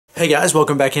Hey guys,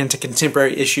 welcome back into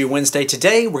Contemporary Issue Wednesday.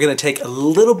 Today we're going to take a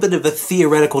little bit of a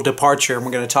theoretical departure and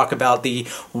we're going to talk about the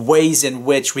ways in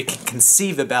which we can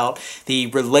conceive about the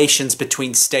relations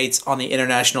between states on the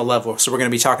international level. So we're going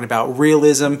to be talking about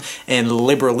realism and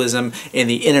liberalism in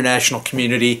the international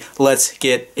community. Let's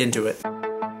get into it.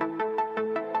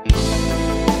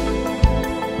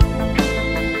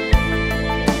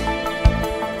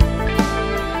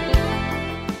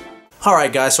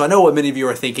 Alright guys, so I know what many of you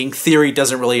are thinking. Theory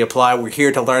doesn't really apply. We're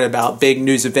here to learn about big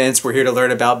news events. We're here to learn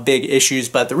about big issues.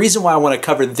 But the reason why I want to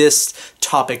cover this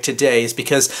topic today is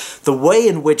because the way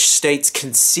in which states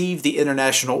conceive the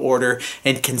international order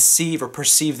and conceive or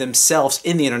perceive themselves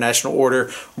in the international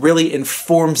order really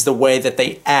informs the way that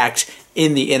they act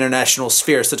in the international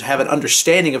sphere. So to have an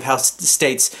understanding of how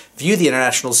states view the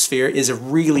international sphere is a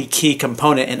really key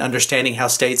component in understanding how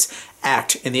states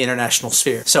act in the international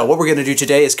sphere. So what we're going to do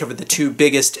today is cover the two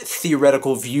biggest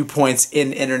theoretical viewpoints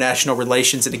in international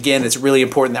relations. And again, it's really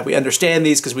important that we understand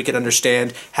these because we can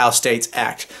understand how states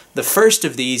act. The first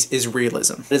of these is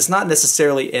realism. It's not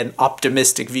necessarily an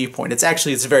optimistic viewpoint.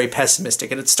 It's very pessimistic.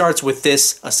 And it starts with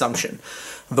this assumption.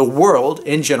 The world,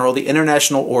 in general, the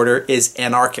international order is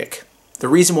anarchic. The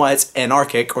reason why it's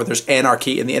anarchic, or there's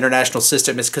anarchy in the international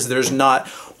system, is because there's not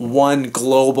one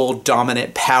global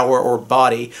dominant power or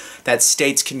body that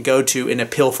states can go to and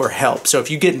appeal for help. So if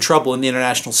you get in trouble in the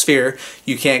international sphere,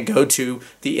 you can't go to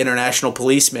the international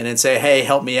policeman and say, hey,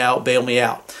 help me out, bail me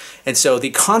out. And so the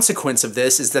consequence of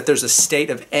this is that there's a state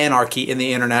of anarchy in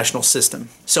the international system.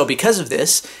 So because of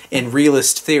this, in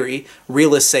realist theory,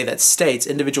 realists say that states,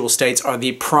 individual states, are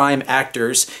the prime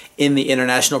actors in the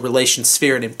international relations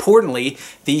sphere. And importantly,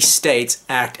 these states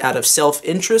act out of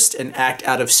self-interest and act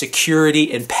out of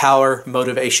security and power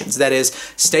motivations. That is,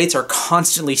 states are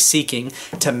constantly seeking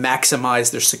to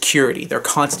maximize their security. They're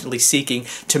constantly seeking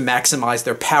to maximize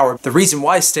their power. The reason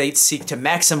why states seek to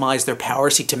maximize their power,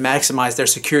 seek to maximize their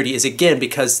security is, again,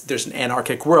 because there's an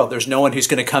anarchic world. There's no one who's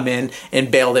going to come in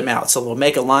and bail them out. So they'll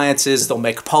make alliances, they'll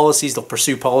make policies, they'll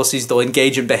pursue policies, they'll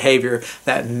engage in behavior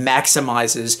that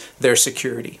maximizes their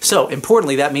security. So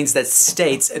importantly, that means that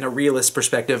states, in a realist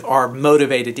perspective, are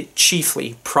motivated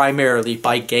chiefly, primarily,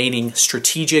 by gaining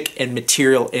strategic and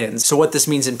material ends. So what this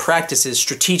means in practice is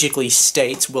strategically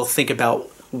states will think about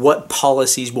what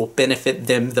policies will benefit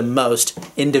them the most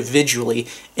individually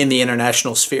in the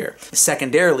international sphere.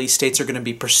 Secondarily, states are going to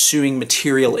be pursuing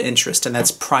material interest, and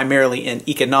that's primarily in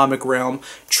economic realm,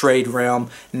 trade realm,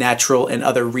 natural and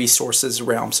other resources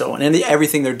realm. So in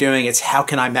everything they're doing, it's how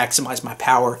can I maximize my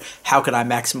power? How can I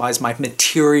maximize my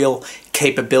material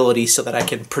capability so that I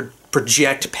can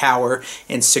project power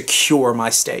and secure my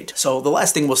state. So the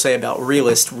last thing we'll say about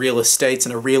realist states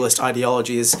and a realist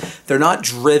ideology is they're not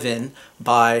driven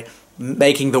by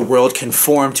making the world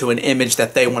conform to an image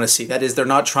that they want to see. That is, they're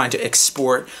not trying to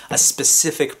export a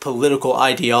specific political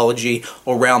ideology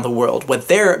around the world. What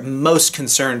they're most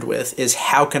concerned with is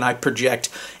how can I project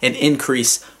and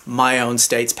increase my own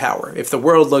state's power. If the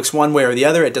world looks one way or the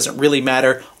other, it doesn't really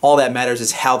matter. All that matters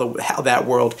is how that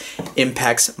world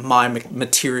impacts my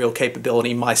material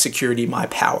capability, my security, my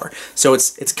power. So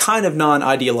it's kind of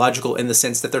non-ideological in the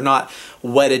sense that they're not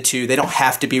wedded to, they don't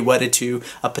have to be wedded to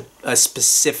a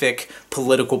specific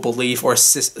political belief or a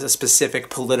specific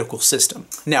political system.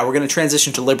 Now we're going to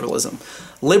transition to liberalism.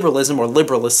 Liberalism, or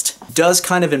liberalist, does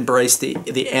kind of embrace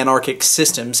the anarchic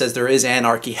system, says there is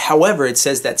anarchy. However, it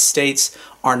says that states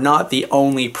are not the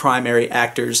only primary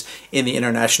actors in the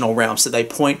international realm. So they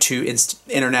point to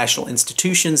international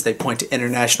institutions, they point to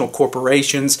international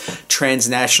corporations,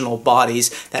 transnational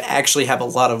bodies that actually have a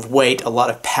lot of weight, a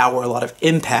lot of power, a lot of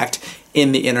impact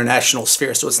in the international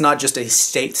sphere. So it's not just a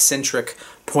state-centric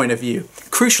point of view.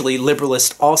 Crucially,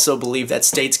 liberalists also believe that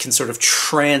states can sort of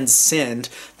transcend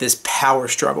this power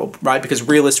struggle, right? Because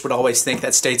realists would always think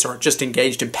that states are just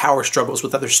engaged in power struggles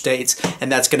with other states,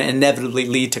 and that's going to inevitably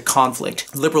lead to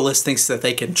conflict. Liberalists think that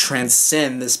they can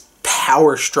transcend this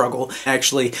power struggle,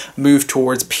 actually move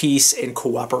towards peace and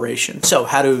cooperation. So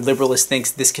how do liberalists think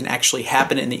this can actually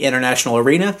happen in the international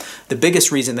arena? The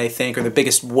biggest reason they think, or the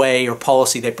biggest way or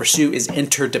policy they pursue, is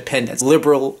interdependence.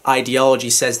 Liberal ideology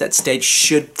says that states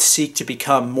should seek to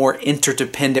become more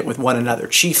interdependent with one another,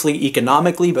 chiefly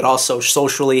economically, but also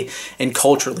socially and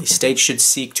culturally. States should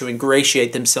seek to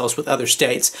ingratiate themselves with other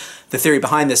states. The theory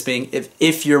behind this being,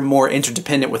 if you're more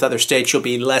interdependent with other states, you'll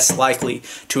be less likely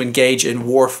to engage in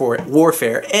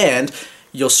warfare, and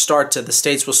the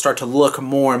states will start to look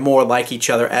more and more like each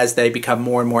other as they become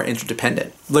more and more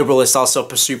interdependent. Liberalists also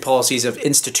pursue policies of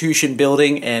institution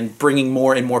building and bringing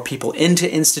more and more people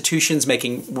into institutions,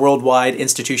 making worldwide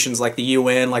institutions like the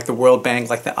UN, like the World Bank,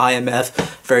 like the IMF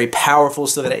very powerful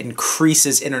so that it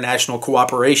increases international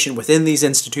cooperation within these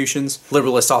institutions.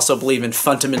 Liberalists also believe in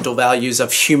fundamental values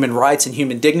of human rights and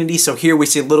human dignity. So here we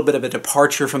see a little bit of a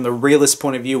departure from the realist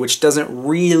point of view, which doesn't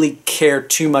really care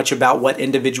too much about what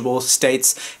individual states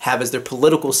have as their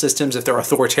political systems, if they're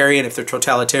authoritarian, if they're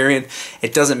totalitarian.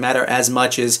 It doesn't matter as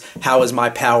much as how is my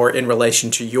power in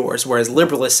relation to yours. Whereas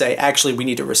liberalists say, actually, we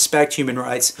need to respect human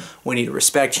rights, we need to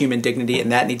respect human dignity,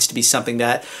 and that needs to be something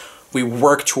that we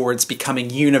work towards becoming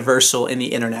universal in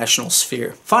the international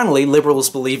sphere. Finally, liberals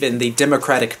believe in the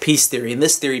democratic peace theory, and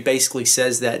this theory basically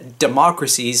says that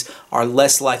democracies are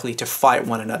less likely to fight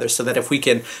one another, so that if we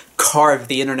can carve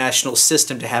the international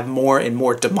system to have more and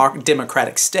more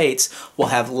democratic states, we'll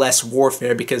have less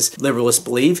warfare, because liberalists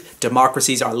believe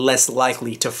democracies are less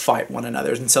likely to fight one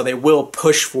another, and so they will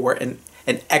push for an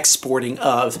exporting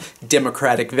of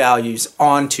democratic values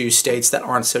onto states that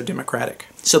aren't so democratic.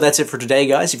 So that's it for today,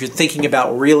 guys. If you're thinking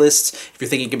about realists, if you're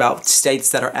thinking about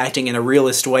states that are acting in a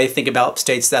realist way, think about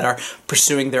states that are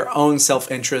pursuing their own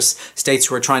self-interest, states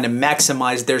who are trying to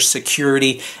maximize their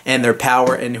security and their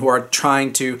power, and who are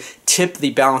trying to tip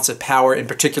the balance of power in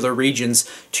particular regions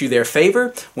to their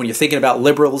favor. When you're thinking about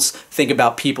liberals, think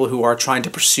about people who are trying to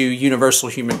pursue universal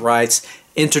human rights,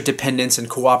 interdependence, and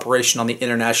cooperation on the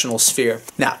international sphere.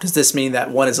 Now, does this mean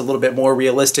that one is a little bit more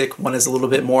realistic, one is a little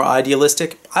bit more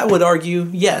idealistic? I would argue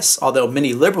yes, although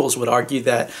many liberals would argue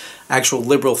that actual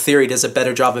liberal theory does a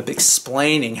better job of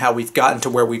explaining how we've gotten to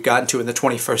where we've gotten to in the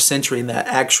 21st century, and that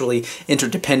actually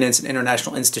interdependence and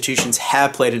international institutions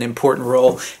have played an important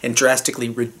role in drastically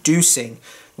reducing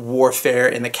warfare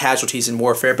and the casualties in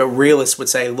warfare. But realists would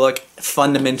say, look,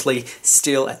 fundamentally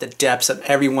still at the depths of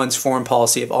everyone's foreign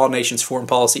policy, of all nations' foreign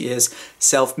policy, is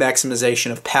self-maximization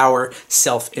of power,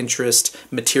 self-interest,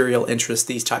 material interest,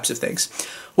 these types of things.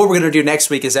 What we're going to do next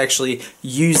week is actually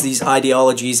use these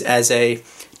ideologies as a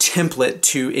template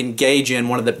to engage in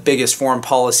one of the biggest foreign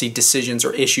policy decisions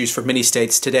or issues for many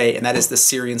states today, and that is the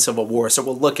Syrian civil war. So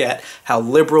we'll look at how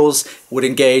liberals would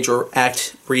engage or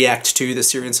react to the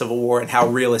Syrian civil war, and how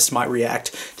realists might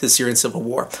react to the Syrian civil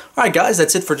war. All right, guys,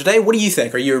 that's it for today. What do you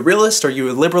think? Are you a realist? Are you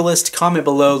a liberalist? Comment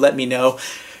below, let me know.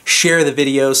 Share the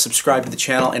video, subscribe to the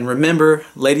channel, and remember,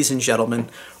 ladies and gentlemen,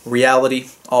 reality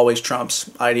always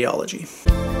trumps ideology.